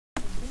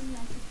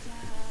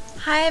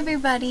Hi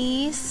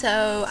everybody,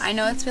 so I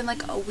know it's been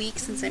like a week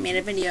since I made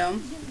a video.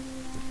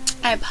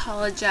 I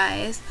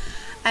apologize.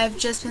 I've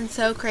just been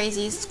so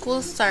crazy.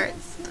 School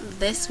starts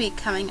this week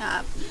coming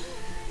up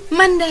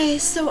Monday,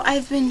 so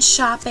I've been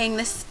shopping.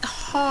 This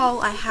haul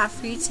I have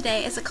for you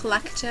today is a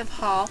collective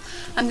haul.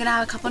 I'm going to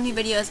have a couple new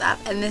videos up,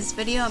 and this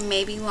video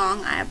may be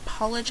long. I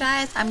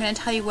apologize. I'm going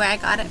to tell you where I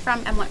got it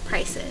from and what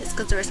prices,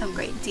 because there were some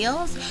great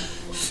deals.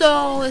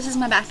 So this is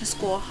my back to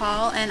school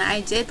haul, and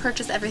I did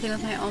purchase everything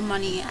with my own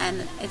money,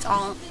 and it's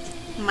all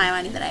my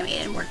money that I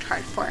made and worked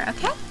hard for,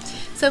 okay?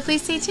 So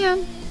please stay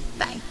tuned.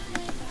 Bye.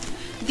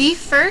 The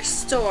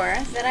first store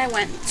that I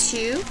went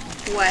to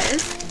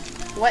was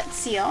Wet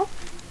Seal.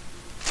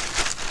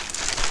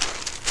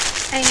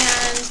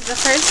 And the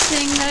first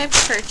thing that I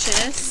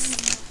purchased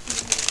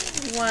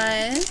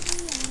was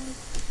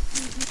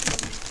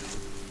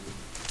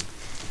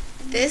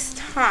this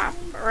top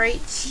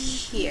right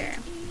here.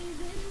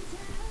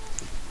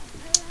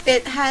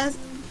 It has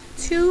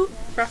two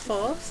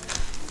ruffles.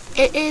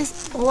 It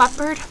is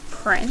leopard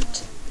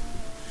print.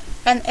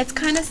 And it's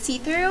kind of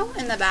see-through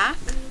in the back.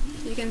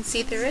 You can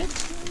see through it.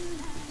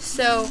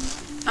 So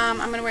I'm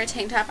going to wear a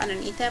tank top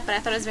underneath it, but I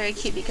thought it was very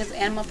cute because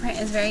animal print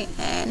is very in.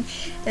 And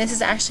this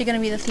is actually going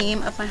to be the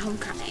theme of my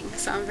homecoming,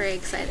 so I'm very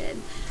excited.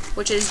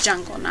 Which is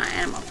jungle, not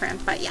animal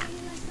print, but yeah.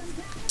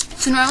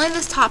 So normally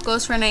this top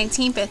goes for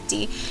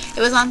 $19.50.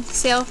 It was on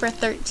sale for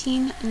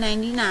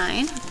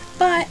 $13.99,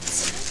 but,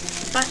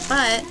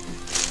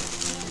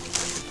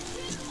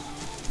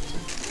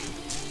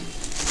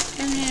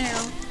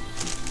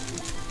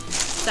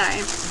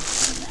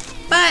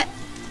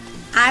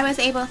 I was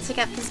able to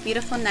get this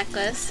beautiful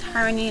necklace,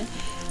 Harmony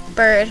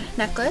bird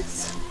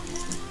necklace,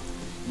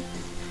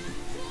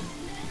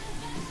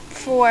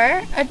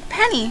 for a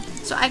penny.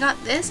 So I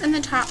got this and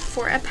the top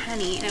for a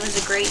penny, and it was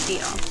a great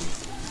deal.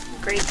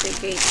 Great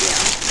deal.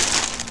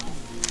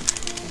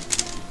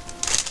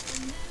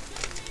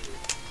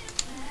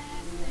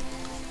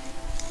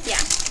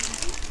 Yeah.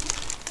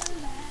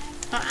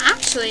 Well,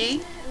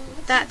 actually,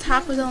 that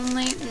top was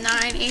only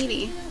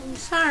 $9.80.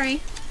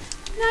 Sorry,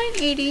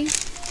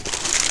 $9.80.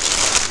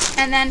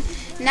 And then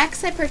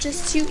next I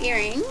purchased two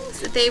earrings.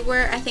 They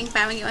were, I think,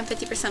 buy one get one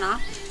 50%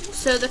 off.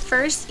 So the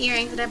first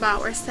earrings that I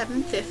bought were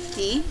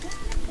 $7.50.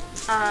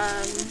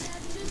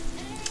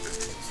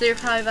 So they're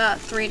probably about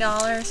 $3,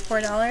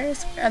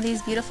 $4. Are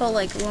these beautiful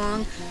like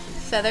long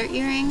feather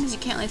earrings? You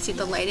can't really see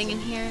the lighting in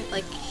here.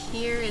 Like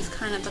here is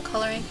kind of the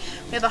coloring.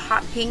 We have a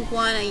hot pink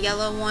one, a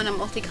yellow one, a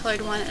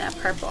multicolored one, and a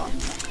purple.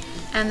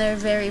 And they're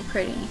very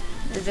pretty.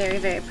 They're very,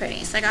 very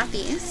pretty. So I got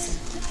these.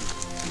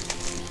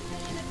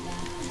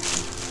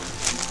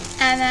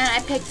 And then I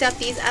picked up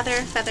these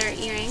other feather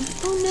earrings,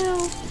 oh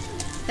no,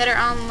 that are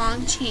on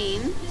long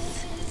chains.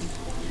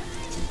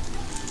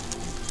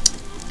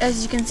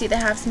 As you can see, they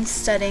have some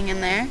studding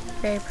in there,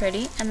 very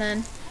pretty. And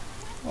then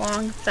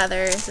long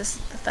feathers, this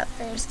is the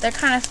feathers. They're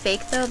kind of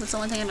fake though, that's the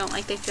only thing I don't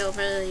like. They feel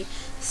really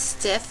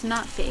stiff,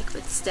 not fake,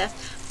 but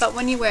stiff. But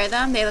when you wear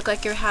them, they look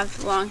like you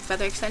have long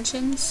feather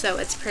extensions, so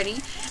it's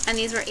pretty. And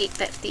these were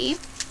 $8.50,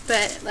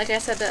 but like I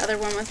said, the other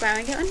one was buy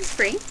one get one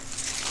free.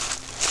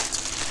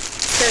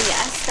 So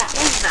yes, that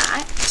was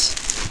that.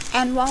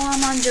 And while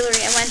I'm on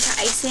jewelry, I went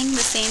to icing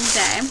the same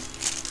day.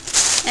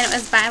 And it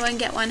was buy one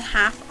get one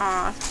half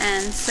off.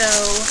 And so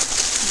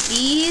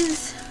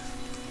these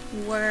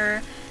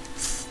were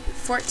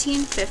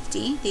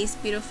 $14.50. These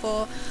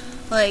beautiful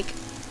like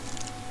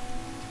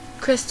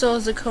crystal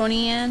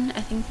zirconian,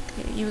 I think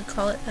you would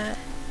call it that,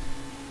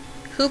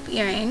 hoop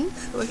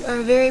earrings, which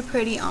are very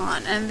pretty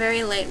on and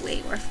very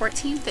lightweight, were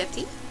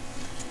 $14.50.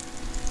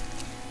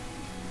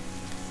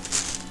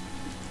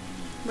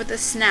 With a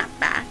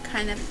snapback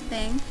kind of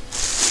thing.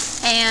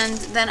 And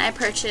then I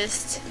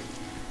purchased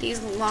these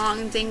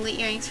long dangly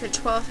earrings for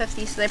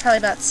 $12.50, so they're probably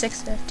about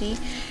 $6.50,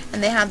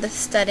 and they have the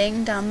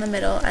studding down the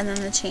middle and then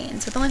the chain.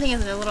 So the only thing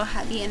is they're a little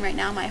heavy, and right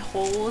now my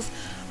holes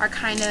are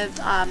kind of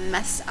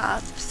messed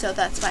up, so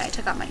that's why I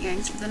took out my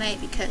earrings for the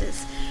night,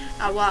 because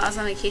while I was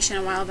on vacation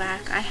a while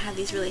back, I had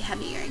these really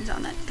heavy earrings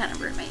on that kind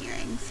of ruined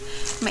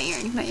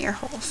my ear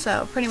hole.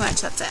 So pretty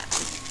much that's it.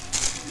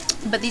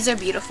 But these are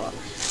beautiful, and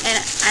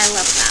I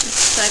love them.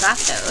 So I got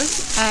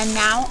those. And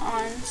now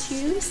on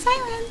to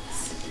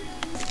Sirens.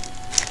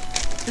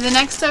 The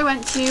next store I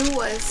went to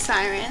was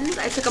Sirens.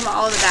 I took them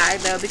all in the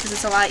bag though, because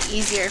it's a lot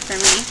easier for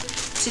me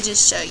to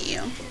just show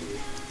you.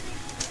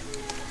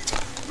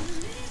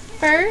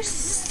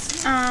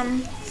 First,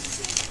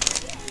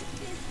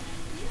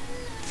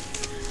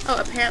 oh,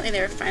 apparently they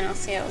were final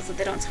sales that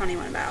they don't tell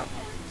anyone about.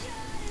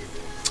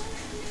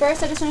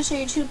 First, I just want to show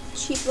you two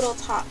cheap little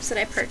tops that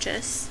I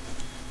purchased.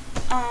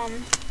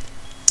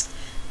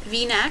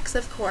 V-necks,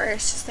 of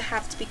course, just to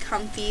have to be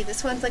comfy.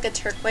 This one's like a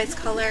turquoise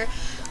color,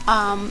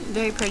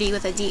 very pretty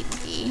with a deep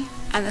V,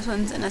 and this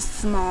one's in a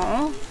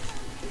small,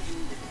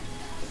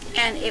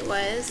 and it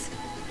was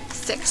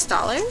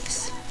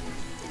 $6.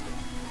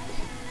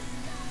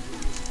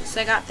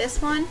 So I got this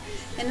one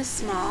in a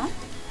small,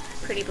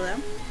 pretty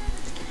blue,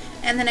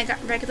 and then I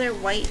got regular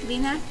white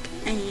V-neck,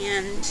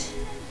 and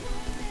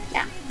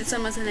Yeah, this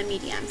one was in a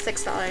medium,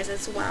 $6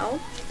 as well,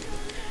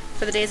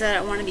 for the days that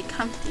I want to be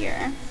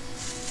comfier.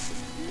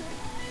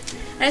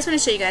 I just want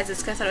to show you guys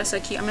this because I thought it was so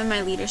cute. I'm in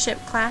my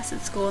leadership class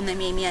at school and they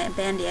made me a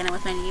bandana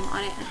with my name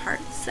on it and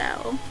hearts,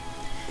 so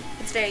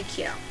it's very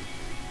cute.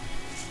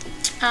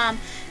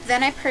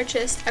 Then I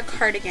purchased a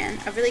cardigan,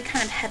 a really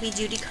kind of heavy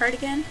duty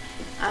cardigan.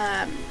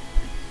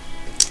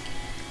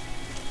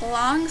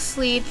 Long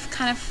sleeve,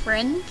 kind of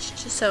fringed,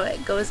 so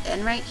it goes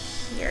in right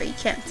here. You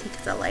can't see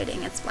because of the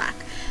lighting, it's black.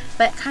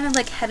 But kind of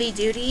like heavy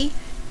duty,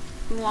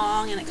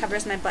 long, and it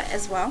covers my butt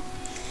as well.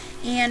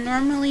 And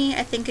normally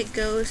I think it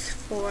goes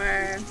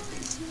for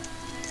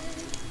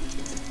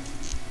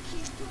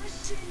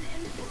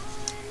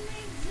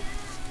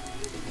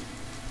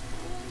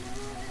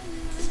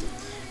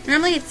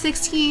normally it's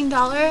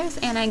 $16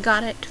 and I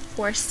got it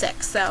for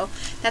 $6, so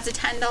that's a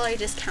 $10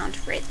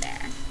 discount right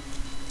there.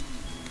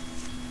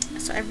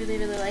 So I really,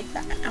 really like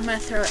that. I'm going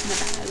to throw it in the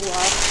bag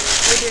while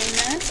we're doing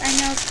this. I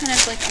know it's kind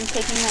of like I'm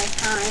taking my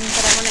time,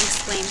 but I want to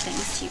explain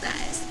things to you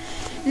guys.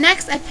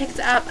 Next, I picked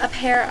up a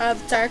pair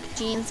of dark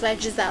jeans by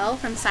Giselle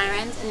from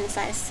Sirens in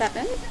size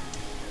 7.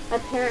 A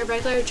pair of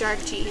regular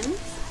dark jeans.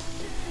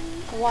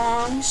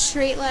 Long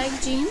straight leg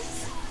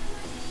jeans.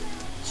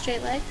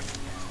 Straight leg.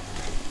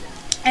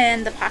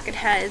 And the pocket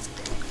has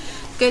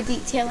good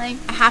detailing.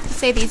 I have to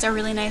say these are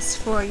really nice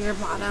for your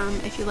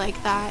bottom if you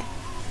like that.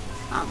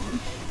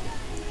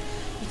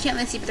 You can't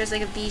really see, but there's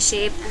like a V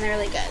shape and they're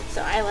really good.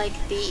 So I like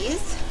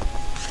these.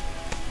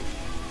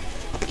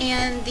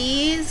 And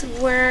these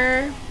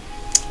were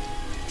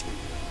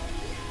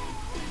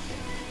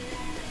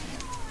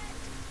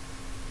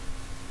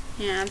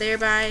they're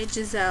by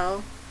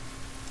Giselle.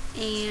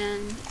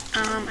 And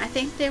I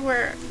think they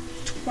were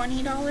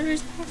 $20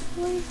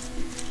 possibly.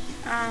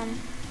 I'm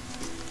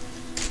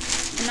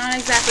not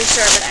exactly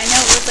sure, but I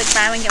know it was like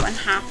buy one get one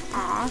half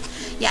off.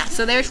 Yeah,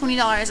 so they were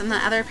 $20, and the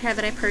other pair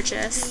that I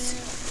purchased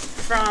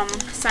from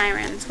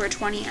Sirens were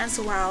 $20 as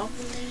well.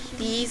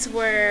 These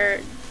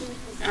were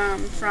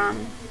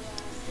from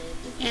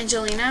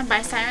Angelina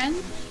by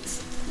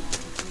Sirens,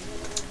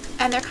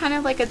 and they're kind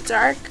of like a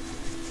dark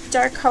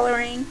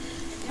coloring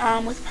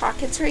with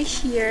pockets right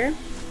here,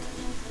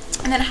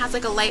 and then it has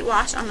like a light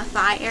wash on the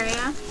thigh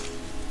area,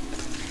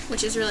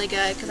 which is really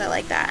good because I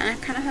like that. And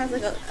it kind of has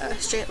like a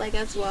straight leg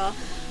as well.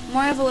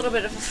 More of a little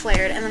bit of a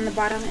flared, and then the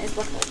bottom is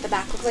the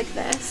back looks like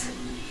this.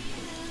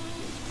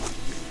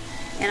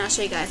 And I'll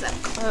show you guys up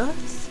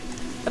close.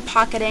 The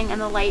pocketing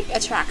and the light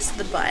attracts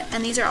the butt.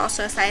 And these are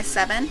also a size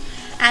 7.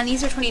 And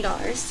these are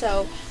 $20.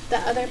 So the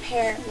other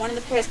pair, one of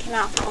the pairs came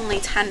out for only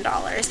 $10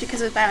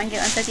 because it was buy one get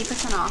one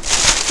 50% off.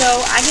 So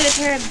I get a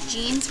pair of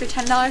jeans for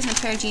 $10 and a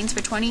pair of jeans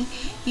for $20.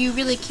 You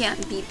really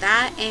can't beat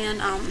that. And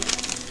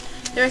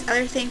there was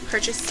other things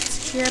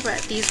purchased here,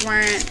 but these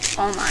weren't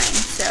all mine,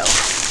 so yeah.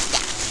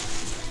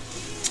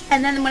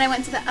 And then when I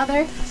went to the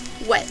other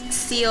wet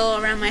seal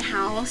around my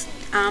house,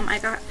 I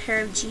got a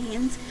pair of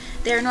jeans.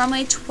 They're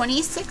normally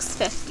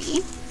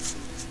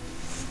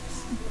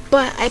 $26.50,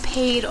 but I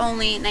paid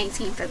only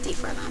 $19.50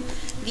 for them.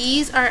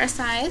 These are a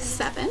size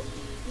 7,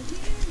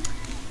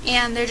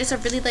 and they're just a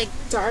really like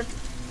dark,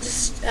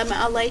 just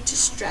a light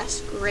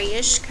distressed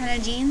grayish kind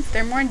of jeans.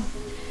 They're more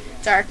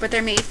dark, but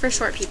they're made for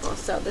short people,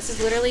 so this is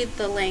literally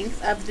the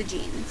length of the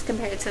jeans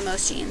compared to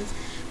most jeans.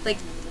 Like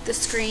the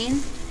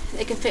screen,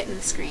 it can fit in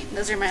the screen.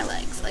 Those are my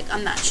legs, like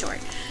I'm that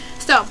short.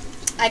 So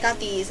I got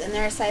these, and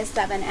they're a size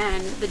 7,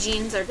 and the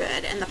jeans are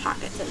good, and the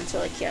pockets, and it's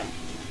really cute.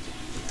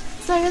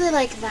 So I really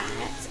like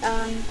that.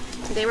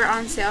 They were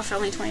on sale for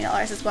only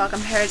 $20 as well,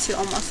 compared to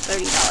almost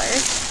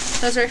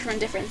 $30. Those are from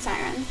different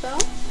Sirens though.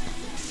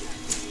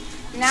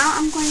 Now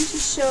I'm going to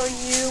show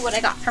you what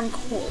I got from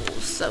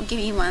Kohl's, so give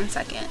me 1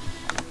 second.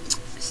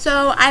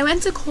 So I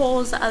went to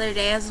Kohl's the other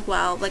day as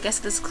well. Like I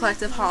said, this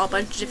collective haul, a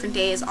bunch of different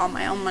days, all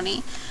my own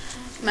money,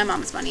 my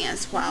mom's money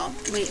as well.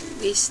 We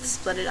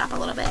split it up a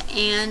little bit,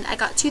 and I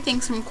got 2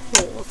 things from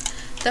Kohl's.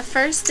 The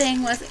first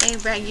thing was a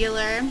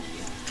regular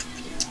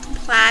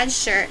plaid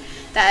shirt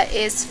that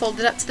is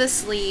folded up to the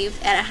sleeve,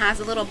 and it has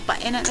a little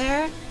button in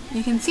there.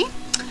 You can see,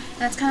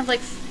 and it's kind of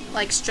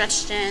like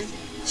stretched in,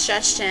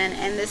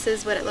 and this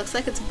is what it looks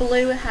like. It's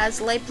blue. It has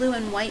light blue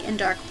and white and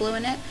dark blue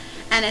in it.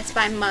 And it's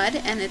by Mud,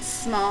 and it's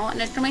small,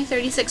 and it's normally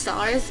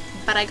 $36,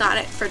 but I got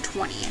it for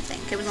 $20, I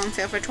think. It was on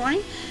sale for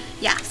 $20.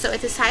 Yeah, so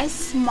it's a size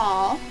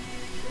small,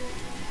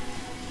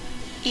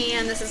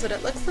 and this is what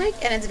it looks like,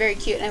 and it's very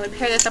cute. And I would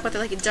pair this up with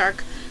like a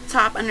dark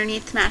top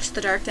underneath to match the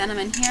dark denim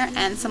in here,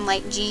 and some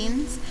light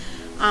jeans.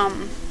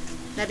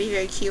 That'd be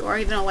very cute, or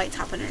even a white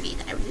top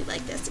underneath. I really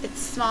like this. It's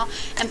small,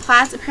 and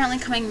plaid's apparently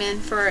coming in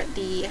for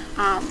the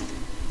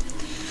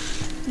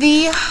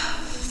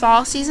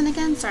fall season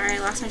again. Sorry, I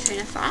lost my train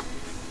of thought.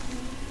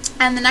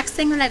 And the next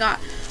thing that I got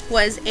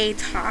was a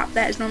top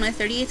that is normally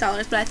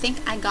 $38, but I think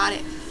I got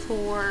it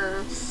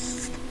for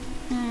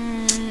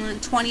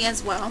 $20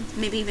 as well,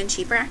 maybe even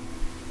cheaper,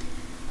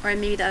 or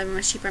maybe the other one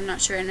was cheaper, I'm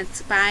not sure. And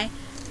it's by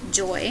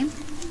Joy,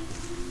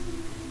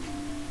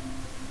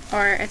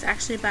 or it's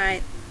actually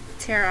by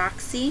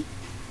Teroxy,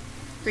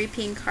 3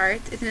 pink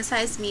hearts. It's in a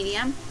size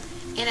medium,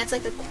 and it's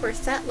like a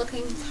corset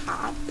looking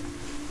top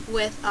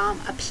with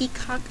a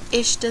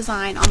peacock-ish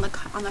design on the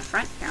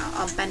front here.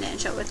 I'll bend it and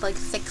show it with like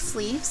thick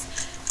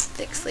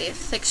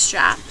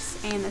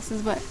straps, and this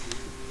is what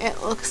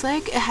it looks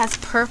like. It has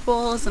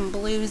purples and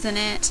blues in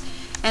it,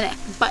 and it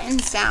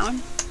buttons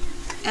down,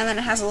 and then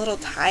it has a little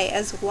tie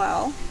as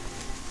well.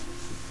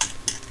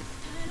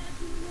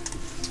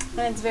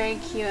 And it's very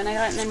cute, and I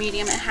got it in the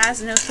medium. It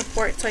has no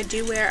support, so I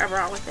do wear a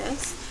bra with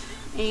this.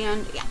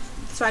 And yeah,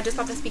 so I just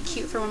thought this would be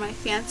cute for one of my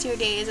fancier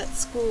days at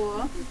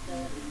school.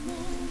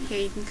 Here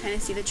you can kind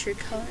of see the true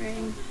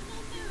coloring,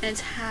 and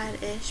it's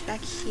had-ish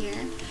back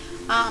here.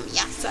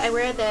 Yeah, so I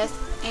wear this,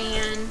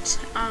 and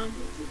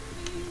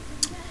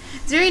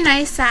it's very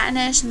nice,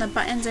 satinish, and the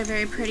buttons are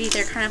very pretty.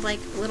 They're kind of like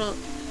little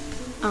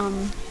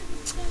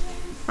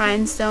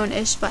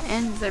rhinestone-ish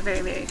buttons. They're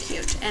very, very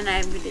cute, and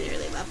I really,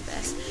 really love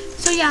this.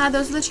 So yeah,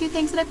 those are the two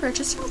things that I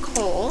purchased from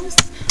Kohl's.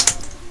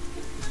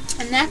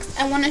 And next,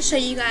 I want to show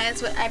you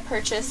guys what I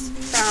purchased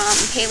from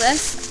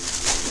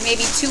Payless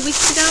maybe 2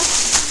 weeks ago.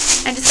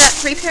 I just got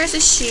 3 pairs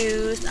of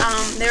shoes.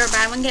 They were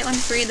buy one get one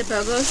free, the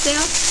BOGO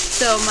sale.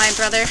 So my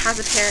brother has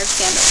a pair of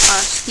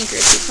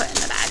sneakers he put in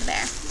the bag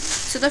there.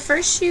 So the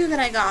first shoe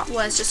that I got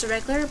was just a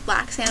regular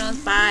black sandals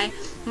by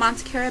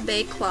Montecarlo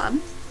Bay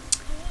Club.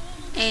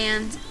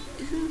 And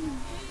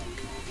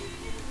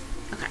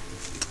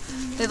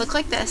they look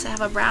like this. They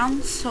have a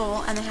brown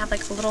sole, and they have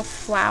like a little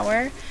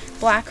flower,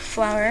 black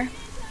flower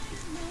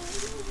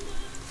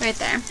right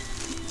there.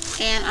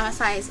 And I'm a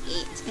size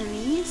 8 in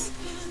these.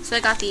 So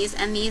I got these,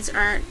 and these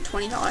are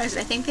 $20.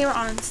 I think they were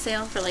on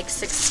sale for like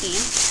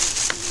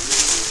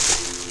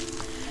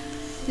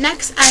 $16.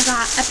 Next, I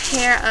got a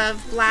pair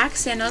of black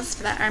sandals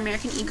that are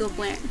American Eagle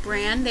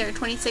brand. They were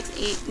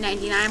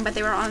 $26.99, but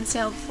they were on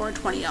sale for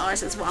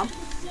 $20 as well.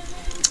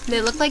 They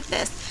look like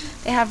this.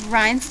 They have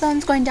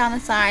rhinestones going down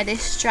the side. They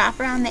strap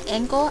around the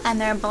ankle,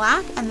 and they're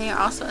black, and they are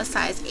also a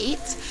size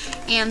 8.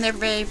 And they're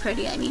very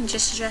pretty. I mean,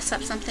 just to dress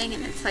up something,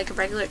 and it's like a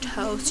regular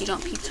toe, so you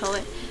don't peep toe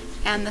it.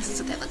 And this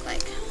is what they look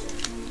like.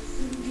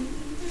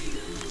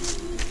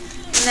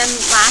 And then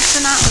last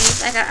but not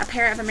least, I got a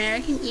pair of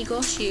American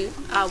Eagle shoe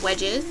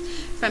wedges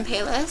from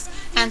Payless.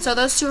 And so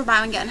those two were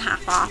buy one get one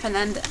half off. And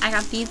then I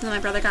got these, and then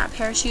my brother got a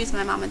pair of shoes, and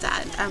my mom and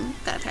dad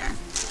got a pair.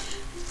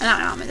 Not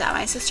my mom and dad,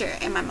 my sister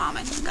and my mom,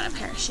 I think, got a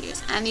pair of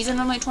shoes. And these are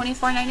normally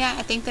 $24.99.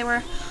 I think they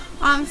were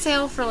on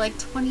sale for like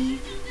 $20,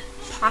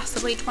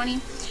 possibly $20.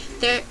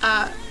 They're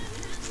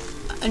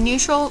a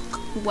neutral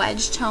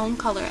wedge tone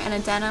color and a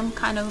denim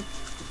kind of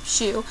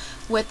shoe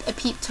with a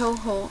peep toe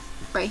hole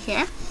right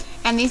here.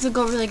 And these would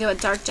go really good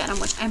with dark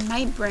denim, which I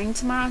might bring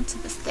tomorrow to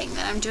this thing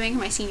that I'm doing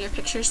my senior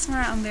pictures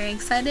tomorrow. I'm very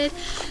excited.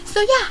 So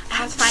yeah, I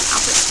have to find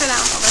outfits for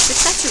that with all this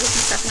accessories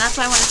and stuff, and that's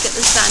why I wanted to get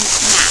this done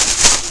now.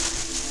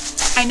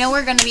 I know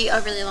we're going to be a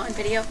really long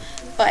video,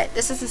 but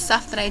this is the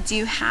stuff that I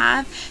do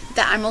have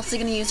that I'm mostly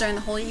going to use during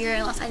the whole year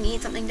unless I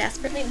need something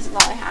desperately. This is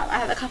all I have. I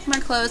have a couple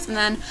more clothes and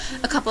then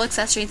a couple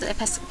accessories that I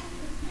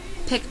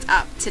picked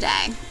up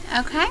today.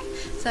 Okay,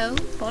 so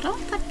hold on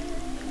a second.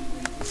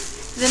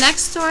 The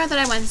next store that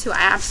I went to I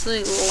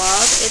absolutely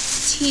love.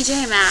 It's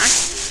TJ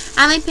Maxx.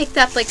 I only picked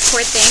up like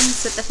 4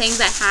 things, but the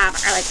things I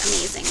have are like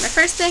amazing. The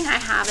first thing I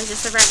have is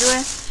just a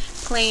regular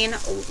plain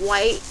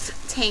white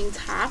tank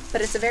top,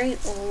 but it's a very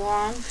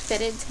long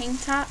fitted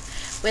tank top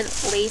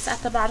with lace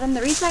at the bottom.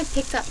 The reason I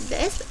picked up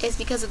this is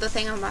because of the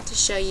thing I'm about to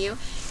show you.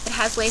 It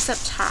has lace up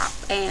top,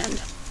 and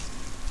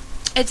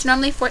it's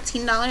normally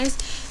 $14,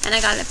 and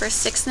I got it for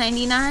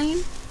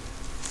 $6.99.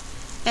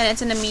 And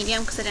it's in a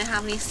medium because I didn't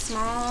have any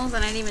smalls,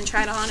 and I didn't even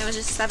try it on. It was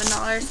just $7, so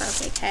I was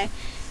like, okay,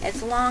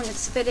 it's long,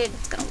 it's fitted,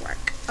 it's gonna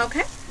work.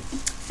 Okay,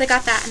 so I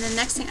got that, and the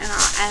next thing I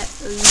got, I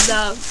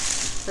love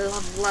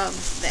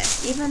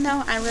this. Even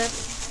though I live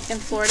in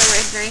Florida where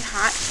it's very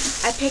hot,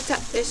 I picked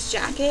up this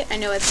jacket. I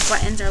know its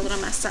buttons are a little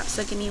messed up,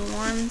 so give me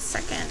 1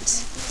 second.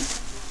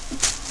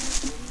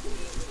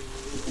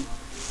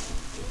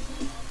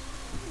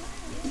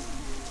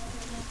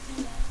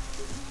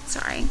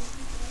 Sorry.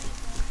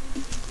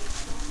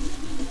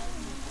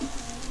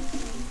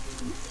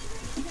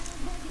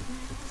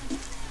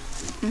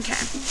 Okay.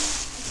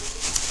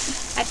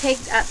 I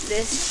picked up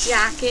this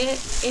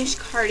jacket-ish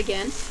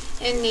cardigan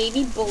in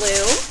navy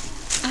blue.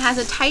 It has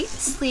a tight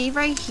sleeve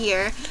right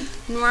here.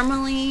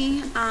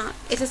 Normally,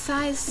 it's a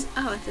size,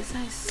 it's a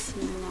size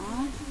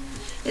small.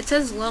 It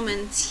says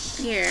Lomans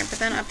here, but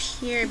then up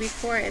here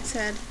before it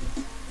said,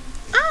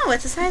 oh,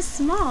 it's a size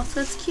small,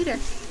 so it's cuter.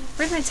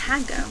 Where'd my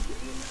tag go?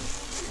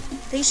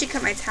 They usually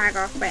cut my tag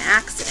off by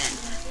accident.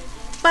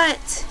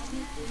 But,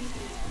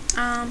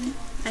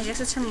 I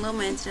guess it's from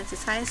Lomans, and it's a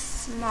size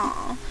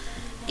small.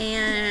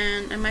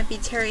 And it might be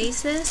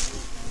Teresa's,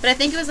 but I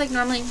think it was like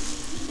normally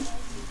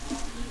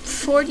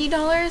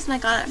 $40, and I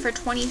got it for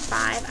 $25.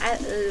 I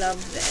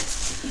love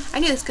this. I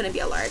knew this was going to be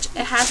a large.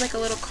 It has like a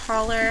little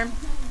collar,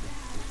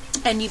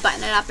 and you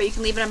button it up, or you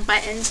can leave it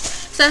unbuttoned.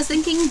 So I was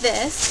thinking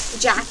this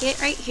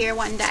jacket right here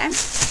one day,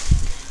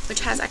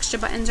 which has extra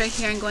buttons right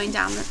here and going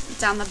down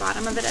the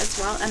bottom of it as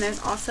well. And there's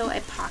also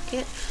a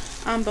pocket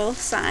on both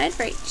sides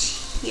right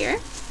here.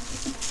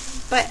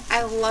 But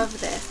I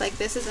love this. Like,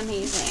 this is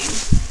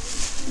amazing.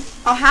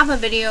 I'll have a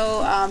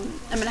video. I'm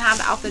gonna have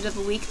the outfit of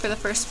the week for the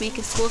first week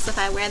of school. So if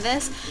I wear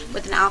this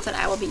with an outfit,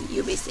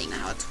 you'll be seeing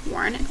how it's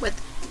worn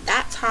with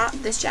that top,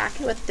 this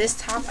jacket with this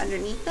top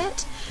underneath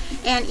it,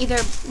 and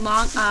either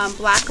long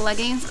black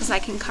leggings because I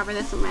can cover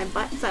this with my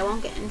butt so I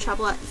won't get in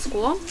trouble at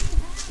school,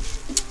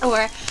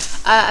 or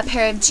a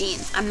pair of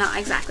jeans. I'm not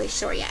exactly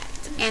sure yet.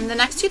 And the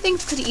next two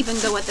things could even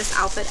go with this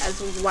outfit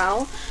as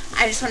well.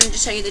 I just wanted to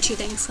show you the two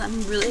things, so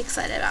I'm really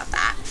excited about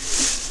that.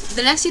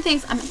 The next two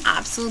things I'm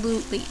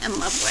absolutely in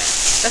love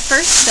with. The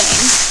first thing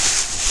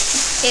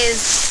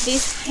is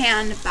this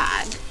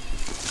handbag.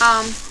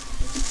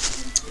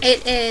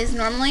 It is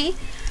normally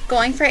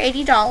going for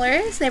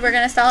 $80. They were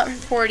going to sell it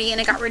for $40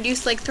 and it got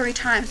reduced like 3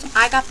 times. So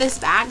I got this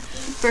bag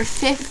for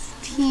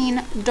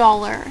 $15.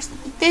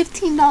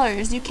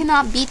 $15. You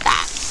cannot beat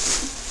that.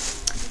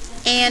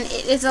 And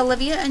it is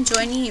Olivia and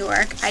Joy New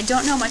York. I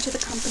don't know much of the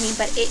company,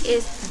 but it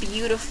is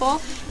beautiful.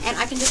 And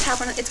I can just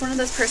have it's one of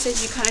those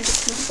purses you kind of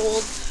just can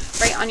hold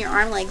right on your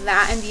arm like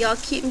that and be all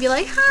cute and be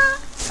like, ha.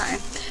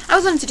 Sorry. I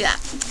was wanting to do that.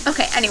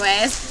 Okay,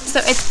 anyways.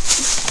 So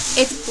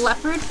it's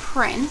leopard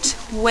print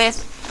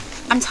with,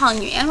 I'm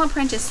telling you, animal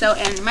print is so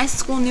in. My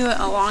school knew it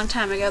a long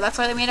time ago. That's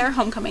why they made our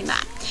homecoming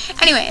that.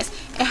 Anyways,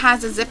 it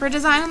has a zipper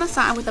design on the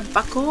side with a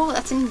buckle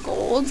that's in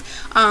gold,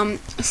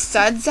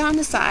 studs down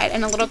the side,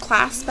 and a little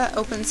clasp that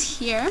opens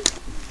here.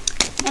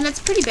 And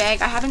it's pretty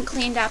big. I haven't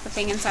cleaned out the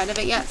thing inside of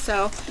it yet,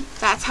 so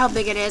that's how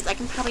big it is. I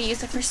can probably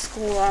use it for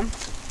school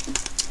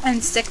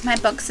and stick my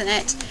books in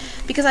it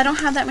because I don't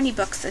have that many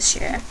books this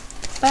year.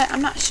 But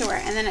I'm not sure.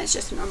 And then it's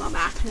just a normal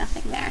back,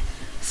 nothing there.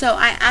 So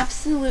I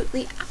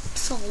absolutely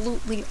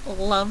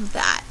love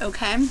that,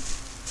 okay?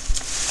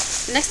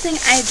 The next thing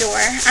I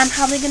adore, I'm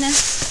probably going to,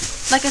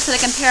 like I said, I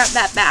can pair up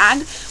that bag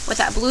with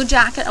that blue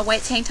jacket, a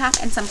white tank top,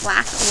 and some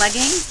black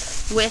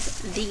leggings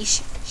with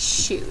these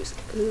shoes.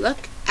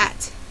 Look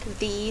at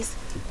these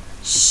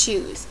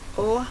shoes.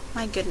 Oh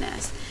my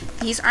goodness.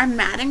 These are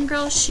Madden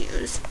Girl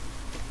shoes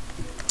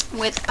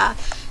with a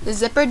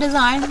zipper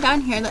design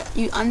down here that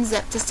you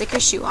unzip to stick your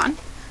shoe on.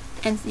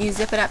 And you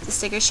zip it up to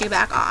stick your shoe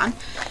back on.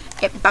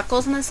 It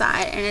buckles on the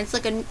side, and it's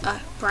like a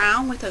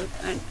brown with a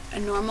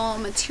normal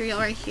material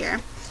right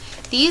here.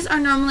 These are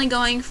normally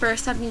going for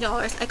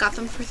 $70. I got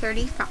them for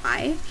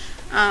 $35.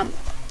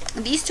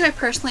 These two I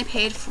personally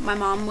paid for my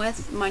mom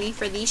with money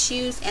for these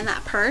shoes and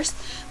that purse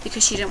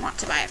because she didn't want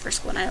to buy it for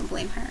school, and I don't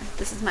blame her.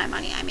 This is my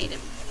money. I made it.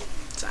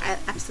 So I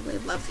absolutely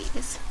love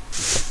these.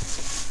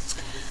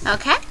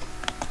 Okay.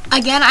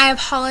 Again, I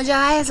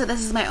apologize that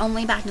this is my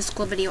only back to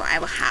school video I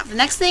will have. The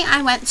next thing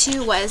I went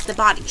to was the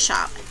Body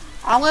Shop.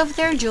 All of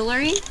their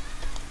jewelry,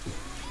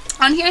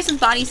 on here it says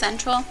Body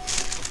Central,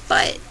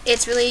 but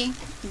it's really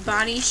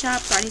Body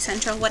Shop, Body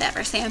Central,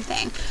 whatever, same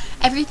thing.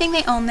 Everything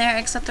they own there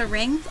except the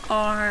rings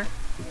are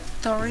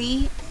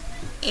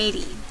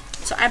 $3.80.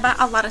 So I bought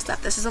a lot of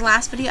stuff. This is the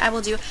last video I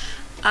will do.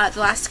 The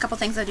last couple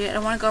things I do. I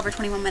don't want to go over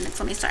 21 minutes.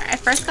 Let me start. I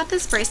first got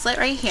this bracelet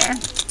right here.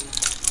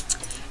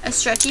 A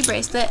stretchy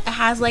bracelet. It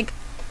has like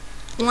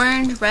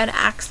orange red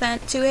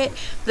accent to it,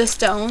 the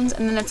stones,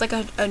 and then it's like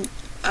a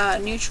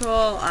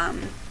neutral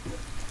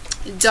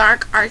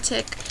dark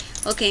Arctic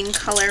looking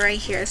color right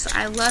here. So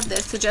I love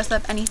this to dress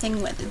up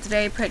anything with. It's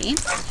very pretty.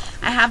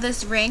 I have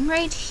this ring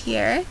right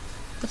here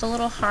with a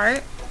little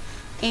heart,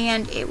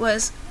 and it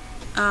was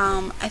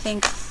I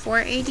think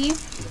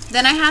 $4.80.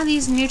 Then I have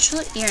these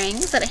neutral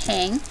earrings that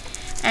hang,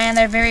 and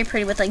they're very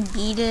pretty with like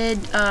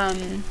beaded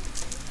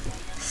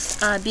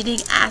beading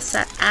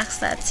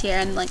accents here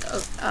and like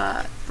a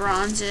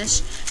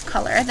bronzish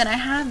color. Then I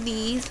have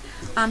these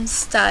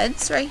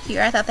studs right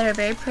here. I thought they were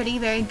very pretty,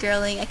 very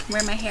girly. I can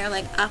wear my hair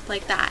like up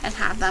like that and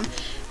have them.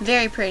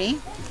 Very pretty.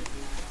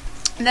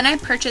 And then I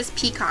purchased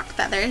peacock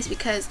feathers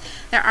because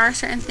there are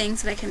certain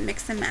things that I can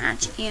mix and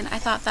match, and I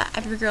thought that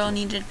every girl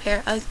needed a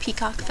pair of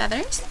peacock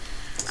feathers.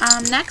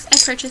 Next, I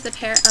purchased a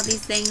pair of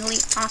these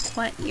dangly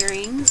aqua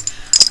earrings.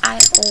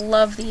 I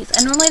love these.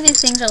 And normally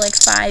these things are like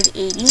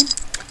 $5.80.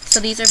 So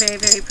these are very,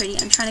 very pretty.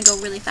 I'm trying to go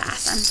really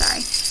fast. I'm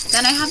sorry.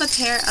 Then I have a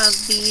pair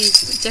of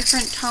these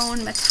different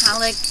tone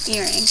metallic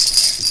earrings.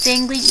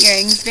 Dangly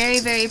earrings. Very,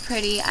 very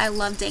pretty. I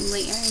love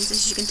dangly earrings,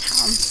 as you can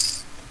tell.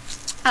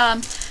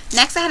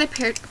 Next, I had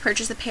to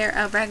purchase a pair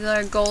of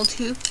regular gold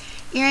hoop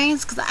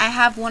earrings because I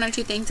have one or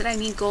two things that I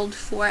need gold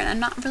for, and I'm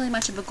not really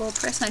much of a gold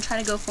person. I try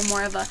to go for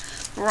more of a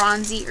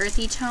bronzy,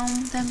 earthy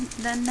tone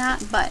than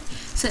that. But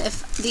so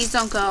if these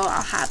don't go,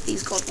 I'll have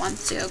these gold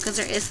ones too because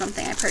there is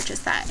something I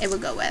purchased that it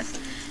would go with.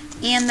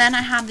 And then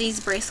I have these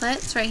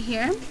bracelets right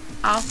here,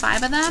 all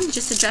 5 of them,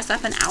 just to dress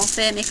up an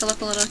outfit, make it look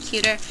a little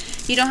cuter.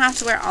 You don't have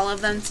to wear all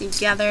of them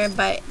together,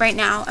 but right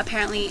now,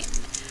 apparently,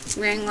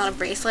 wearing a lot of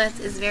bracelets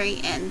is very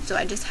in, so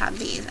I just have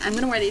these. I'm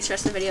going to wear these for the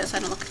rest of the video so I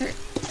don't look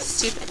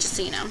stupid, just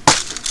so you know.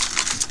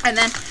 And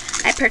then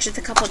I purchased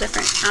a couple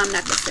different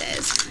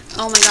necklaces.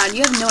 Oh my god,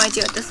 you have no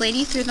idea. This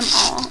lady threw them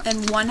all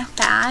in one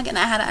bag, and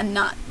I had a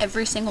knot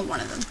every single one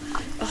of them.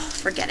 Oh,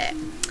 forget it.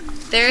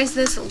 There's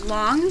this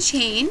long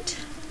chained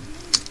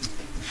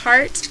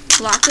heart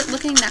locket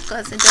looking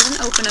necklace. It doesn't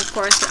open, of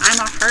course, but I'm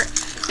a heart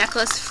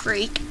necklace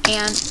freak,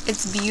 and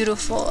it's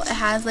beautiful. It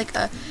has like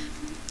a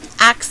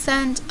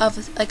accent of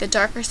like a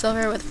darker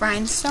silver with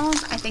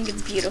rhinestones. I think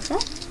it's beautiful.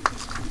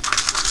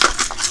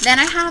 Then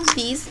I have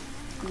these.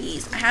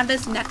 I have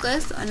this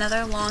necklace,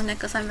 another long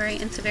necklace. I'm very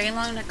into very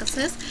long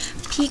necklaces.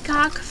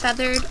 Peacock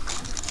feathered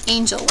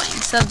angel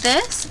wing. So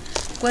this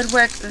would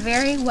work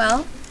very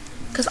well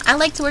because I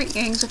like to wear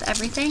earrings with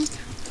everything,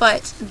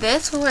 but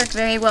this will work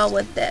very well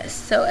with this.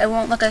 So it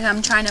won't look like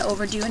I'm trying to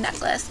overdo a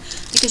necklace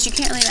because you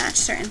can't really match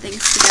certain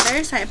things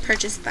together. So I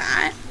purchased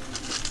that.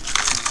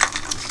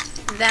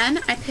 Then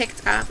I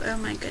picked up, oh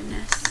my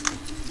goodness,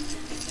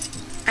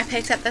 I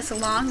picked up this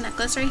long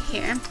necklace right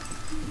here,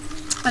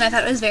 and I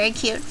thought it was very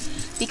cute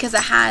because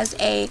it has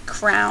a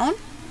crown,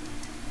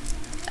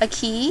 a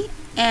key,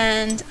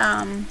 and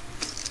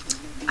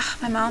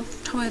my mom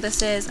told me what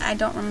this is. I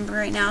don't remember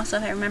right now, so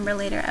if I remember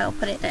later, I'll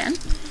put it in.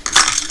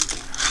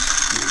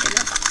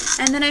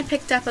 And then I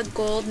picked up a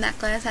gold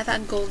necklace. I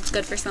thought gold's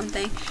good for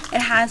something.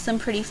 It has some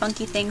pretty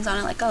funky things on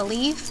it, like a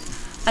leaf,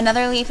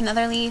 another leaf,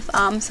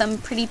 some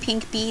pretty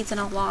pink beads, and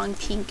a long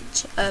pink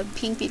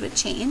bead with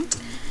chain.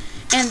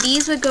 And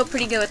these would go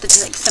pretty good with the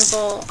like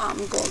simple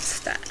gold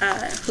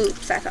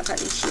hoops. I thought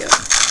that'd be cute.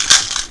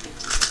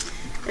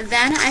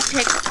 Then I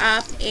picked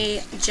up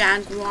a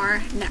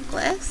jaguar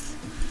necklace.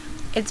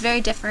 It's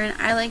very different.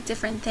 I like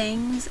different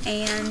things,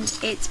 and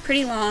it's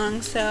pretty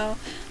long, so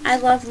I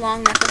love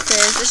long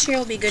necklaces. This year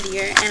will be a good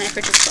year, and I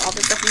purchased all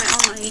this stuff with my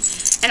own money.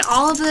 And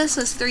all of this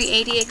was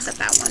 $3.80 except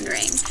that one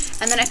ring.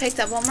 And then I picked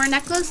up one more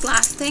necklace.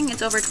 Last thing,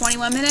 it's over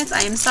 21 minutes.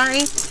 I am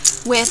sorry.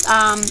 With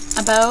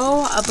a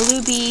bow, a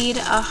blue bead,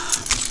 a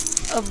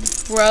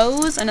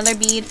rose, another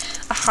bead,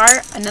 a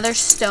heart, another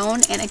stone,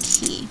 and a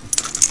key.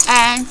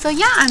 And so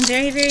yeah, I'm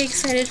very, very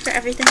excited for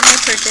everything I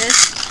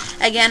purchased.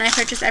 Again, I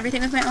purchased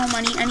everything with my own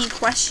money. Any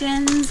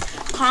questions,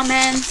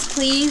 comments,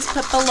 please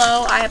put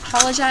below. I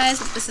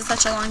apologize if this is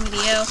such a long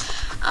video.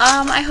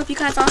 I hope you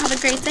guys all have a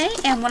great day,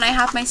 and when I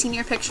have my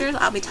senior pictures,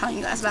 I'll be telling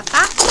you guys about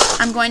that.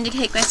 I'm going to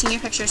take my senior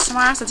pictures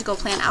tomorrow, so to go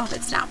plan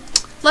outfits now.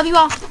 Love you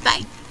all.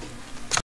 Bye.